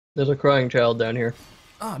There's a crying child down here.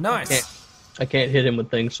 Oh, nice. I can't hit him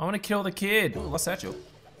with things. I want to kill the kid. Ooh, LusciousSeaL.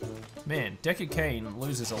 Man, Deckard Cain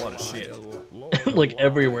loses a lot of shit. Like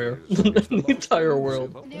everywhere. The entire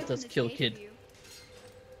world. Let's kill kid.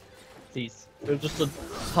 Jeez. There's just a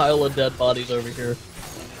pile of dead bodies over here.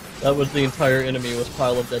 That was the entire enemy, was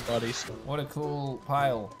pile of dead bodies. What a cool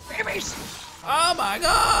pile. Babies! Oh my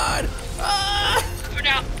god! Ah! Go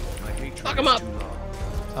down! Fuck him up!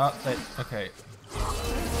 Oh, okay.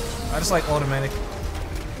 I just like automatic.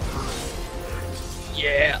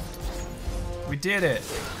 Yeah! We did it!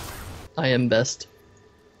 I am best.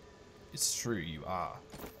 It's true, you are.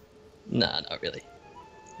 Nah, not really.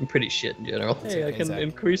 I'm pretty shit in general. Hey, I can Exactly.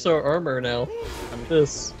 increase our armor now.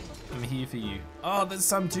 This. I'm here for you. Oh, there's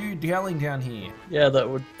some dude yelling down here. Yeah, that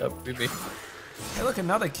would be me. Hey, look,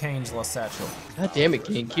 another Cain's LusciousSeaL. God damn it,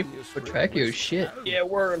 King. Keep track of your shit. Yeah,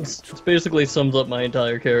 worms. It basically sums up my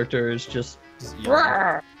entire character is just...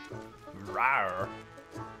 Rawr. Rawr.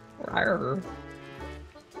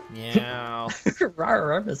 Meow.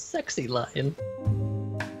 Rawr, I'm a sexy lion.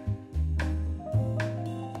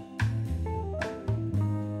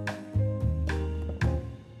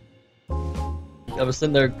 I was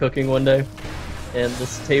sitting there cooking one day, and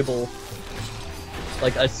this table,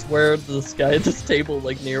 like, I swear this guy at this table,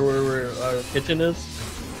 like, near where our kitchen is,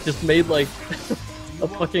 just made, like, a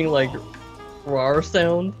fucking, like, rawr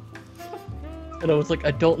sound. And I was like,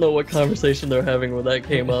 I don't know what conversation they're having when that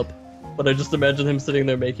came up, but I just imagine him sitting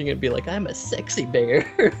there making it and be like, I'm a sexy bear.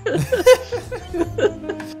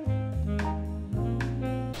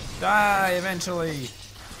 Die eventually.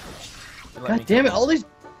 God damn it, all these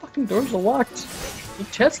fucking doors are locked. The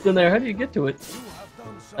chest in there, how do you get to it?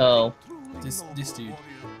 Oh. This dude.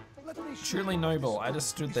 Truly noble. I just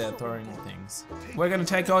stood there throwing things. We're gonna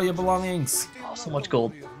take all your belongings. Oh, so much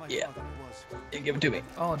gold. Yeah. Yeah, give it to me.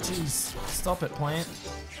 Oh jeez. Stop it, plant.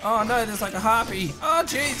 Oh no, there's like a harpy. Oh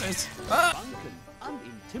Jesus. Ah.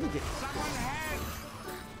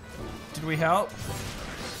 Did we help?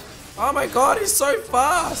 Oh my god, he's so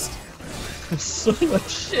fast. There's so much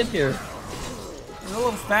shit here. He's a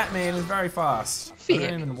little fat man and very fast. I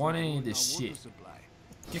don't even want any of this shit.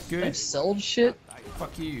 Get I good. sold shit.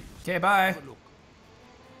 Fuck you. Okay, bye.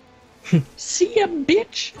 See ya,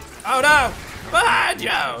 bitch. Oh no! Behind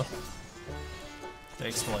you! They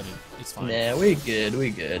exploded. It's fine. Nah, we good,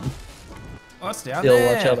 we good. Oh, it's down Still,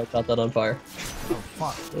 there. watch out, I caught that on fire. Oh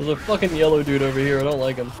fuck. There's a fucking yellow dude over here, I don't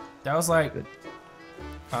like him. That was like,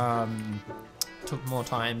 took more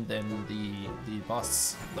time than the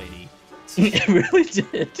boss lady. It really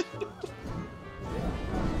did.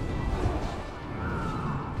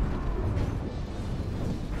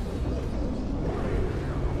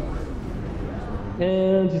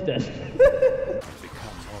 And she's dead.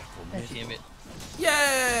 God damn it.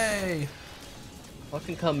 Yay!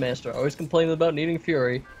 Fucking cum master, always complaining about needing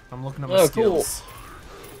fury. I'm looking at my Oh, skills.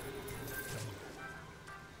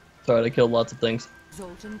 Sorry, I killed lots of things.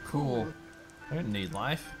 Cool. I don't need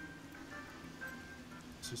life.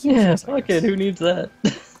 It's just Yeah, useless, I fuck it, guess. who needs that?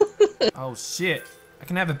 Oh shit. I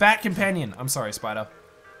can have a bat companion. I'm sorry, Spider.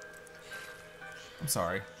 I'm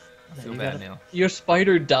sorry. I feel bad now. Your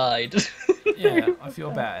spider died. Yeah, I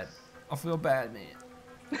feel bad. I feel bad,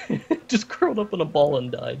 man. Just curled up in a ball and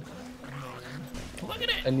died. Look at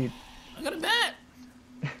it! I got a bat!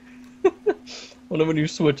 wonder when you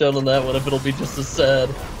switch out on that one if it'll be just as sad.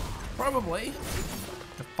 Probably.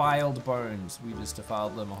 Defiled bones. We just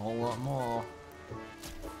defiled them a whole lot more.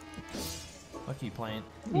 Lucky plant.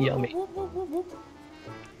 Yummy.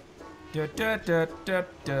 Da, da, da, da,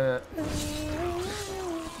 da.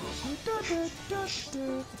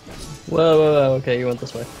 Whoa, okay, you went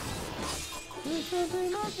this way.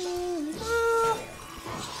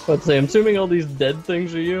 Let's say, I'm assuming all these dead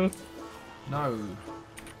things are you? No,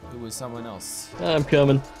 it was someone else. I'm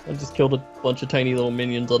coming. I just killed a bunch of tiny little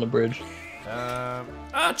minions on a bridge.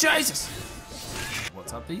 Oh Jesus!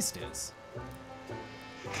 What's up these stairs?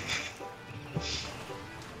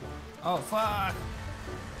 Oh fuck!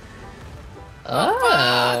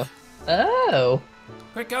 Oh! Oh!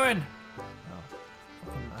 Quick, go in! Oh,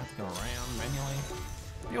 I have to go around manually.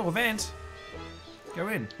 Your vent! Go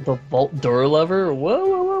in. The vault door lever?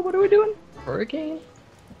 Whoa, what are we doing? Hurricane?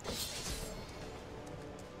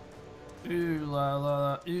 Ooh la la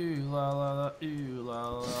la, ooh la la la, ooh la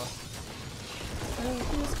la la.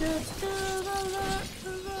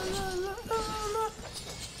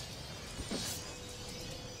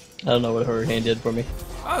 I don't know what a hurricane did for me.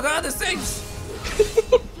 Oh god, there's things!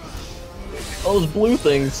 All those blue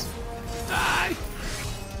things. Die!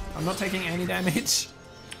 I'm not taking any damage.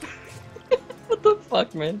 What the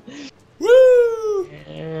fuck, man? Woo!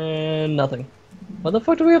 And nothing. Why the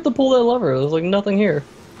fuck do we have to pull that lever? There's like nothing here.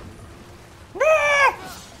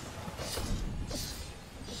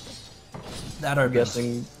 That I'm opens.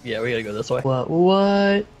 guessing, yeah, we gotta go this way.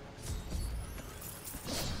 What?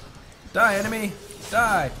 Die, enemy!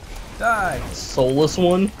 Die! Die! Soulless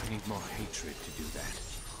one? I need more hatred to do that.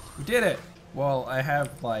 We did it! Well, I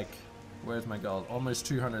have like, where's my gold? Almost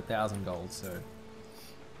 200,000 gold, so.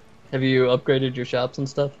 Have you upgraded your shops and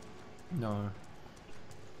stuff? No.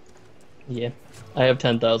 Yeah. I have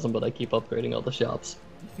 10,000, but I keep upgrading all the shops.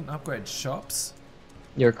 You can upgrade shops?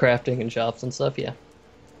 Your crafting and shops and stuff, yeah.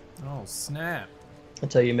 Oh, snap.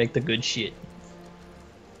 That's how you make the good shit.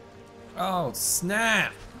 Oh,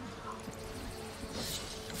 snap!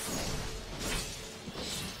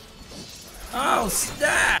 Oh,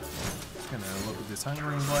 snap! Gonna look at this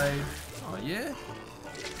hungering blade. Oh, yeah?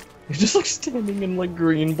 You're just like standing in like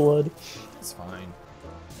green blood. It's fine.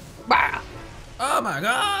 Bah! Oh my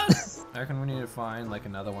god! I reckon we need to find like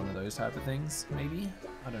another one of those type of things, maybe?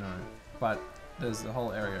 I don't know. But there's a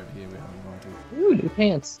whole area over here we haven't gone to. Ooh, new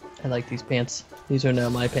pants. I like these pants. These are now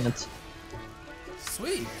my pants.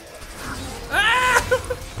 Sweet! Ah!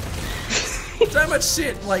 So much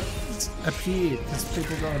shit like appeared because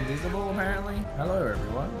people go invisible apparently. Hello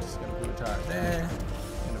everyone. Just gonna put a turret there.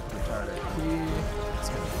 Gonna put a turret over here.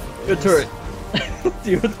 Just gonna put Good this. turret.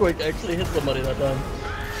 The earthquake actually hit somebody that time.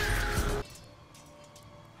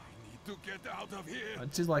 To get out of here. I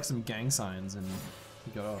did like some gang signs and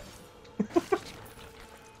he got off.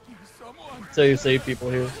 Someone. So you save people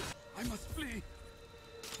here. I must flee.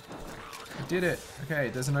 I did it. Okay,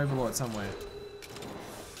 there's an overlord somewhere.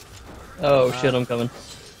 Oh shit, I'm coming.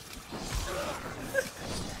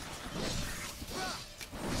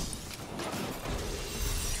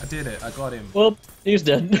 I did it. I got him. Well, he's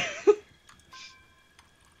dead.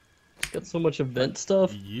 Got so much event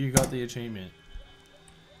stuff. You got the achievement.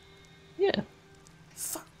 Yeah.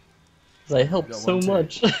 Fuck. 'Cause I helped Got so one too.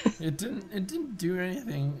 much. It didn't do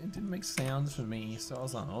anything. It didn't make sounds for me. So I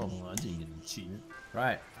was like, oh, I didn't get an achievement.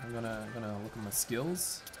 Right. I'm gonna look at my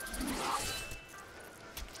skills.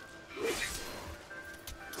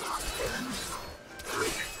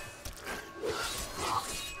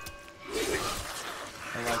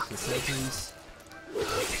 I like the sentries.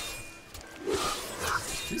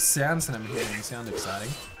 These sounds that I'm hearing sound exciting.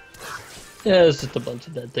 Yeah, it's just a bunch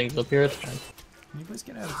of dead things up here. It's fine. Can you please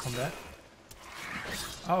get out of combat?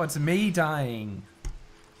 Oh, it's me dying.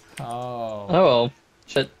 Oh. Oh,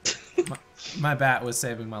 shit. My bat was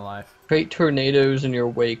saving my life. Create tornadoes in your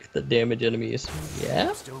wake that damage enemies.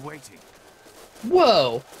 Yeah? Still waiting.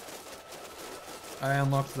 Whoa! I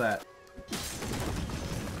unlocked that.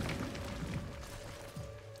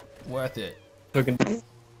 Worth it. Fucking.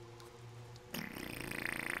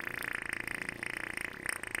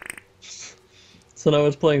 So when I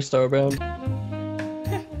was playing Starbound,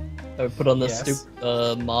 I would put on this Yes.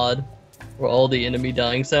 stupid mod where all the enemy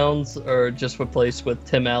dying sounds are just replaced with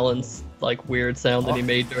Tim Allen's like weird sound that he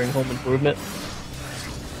made during Home Improvement.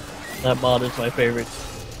 That mod is my favorite.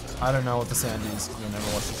 I don't know what the sound is because I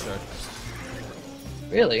never watched the show.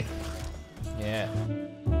 Really? Yeah.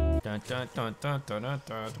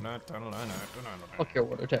 Fuck your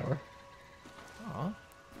water tower. Aw.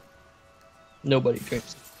 Nobody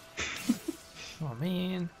drinks. Oh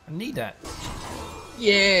man, I need that.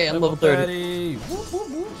 Yeah, I'm level 30. 30.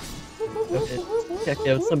 Okay, check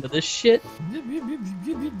out some of this shit.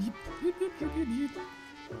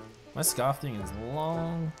 My scarf thing is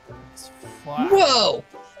long. It's flat. Whoa!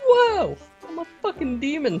 Whoa! I'm a fucking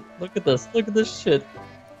demon. Look at this. Look at this shit.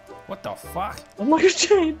 What the fuck? I'm like a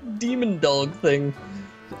giant demon dog thing.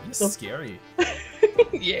 You're scary.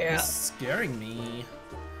 You're Yeah. scaring me.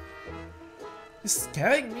 You're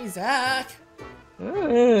scaring me, Zach.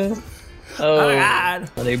 Oh, Oh god.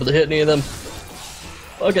 unable to hit any of them.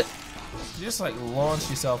 Fuck it. You just like launch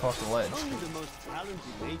yourself off the ledge. Only the most talented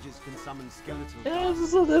mages can summon skeletons. Yeah,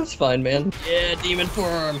 that's fine, man. Yeah, demon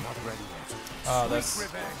form. Oh,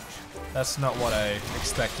 that's not what I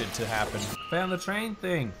expected to happen. Found the train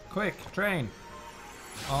thing. Quick, train.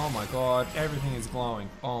 Oh my god, everything is glowing.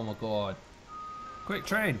 Oh my god. Quick,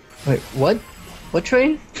 train. Wait, what? What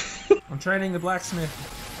train? I'm training the blacksmith.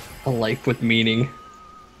 A life with meaning.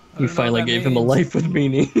 don't You know finally what that gave him a means. life with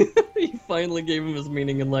meaning. You finally gave him his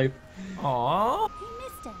meaning in life. Aww. Hey,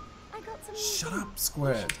 mister, I got some Shut news. up,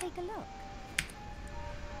 Squirt. Take a look.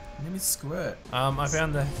 Let me squirt. I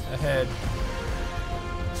found the head.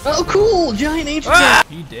 Oh, cool! Giant ancient. Ah!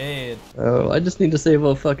 He dead. Oh, I just need to save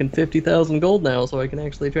a fucking 50,000 gold now so I can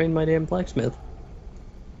actually train my damn blacksmith.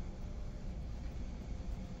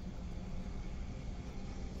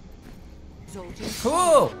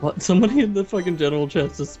 Cool. What? Somebody in the fucking general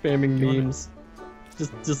chest is spamming you wanna- memes.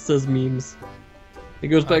 Just says memes. It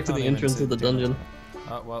goes back to can't the even entrance see of the the damage. dungeon.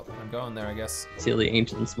 Oh, well, I'm going there, I guess. See the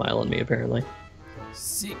ancient smile on me, apparently.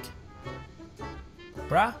 Sick.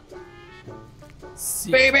 Bruh.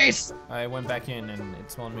 Sick. Babies! I went back in and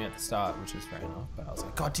it spawned me at the start, which is fair enough, but I was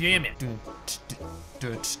like, God damn it!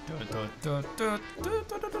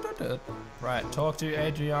 Right, talk to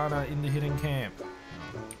Adriana in the hidden camp.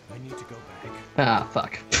 I need to go back. Ah,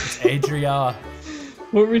 fuck. It's Adria.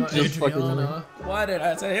 What were we Not just fucking Adriana. Why did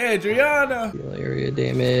I say Adriana? Heal area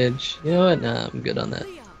damage. You know what? Nah, I'm good on that.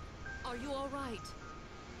 Leah, are you all right?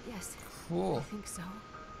 Yes, Cool. I think so.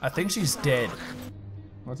 I think she's dead.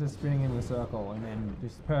 What's it spinning in the circle, and then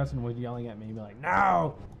this person was yelling at me, be like,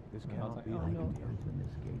 "No!" This And I was cannot like, be "Oh, like no." an open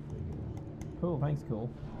escape for you. Cool, thanks, cool.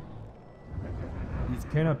 This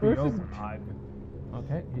cannot be open.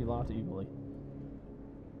 Okay, he laughed evilly.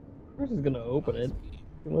 Of course he's gonna open it.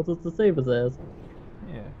 He wants us to save his ass.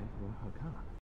 Yeah.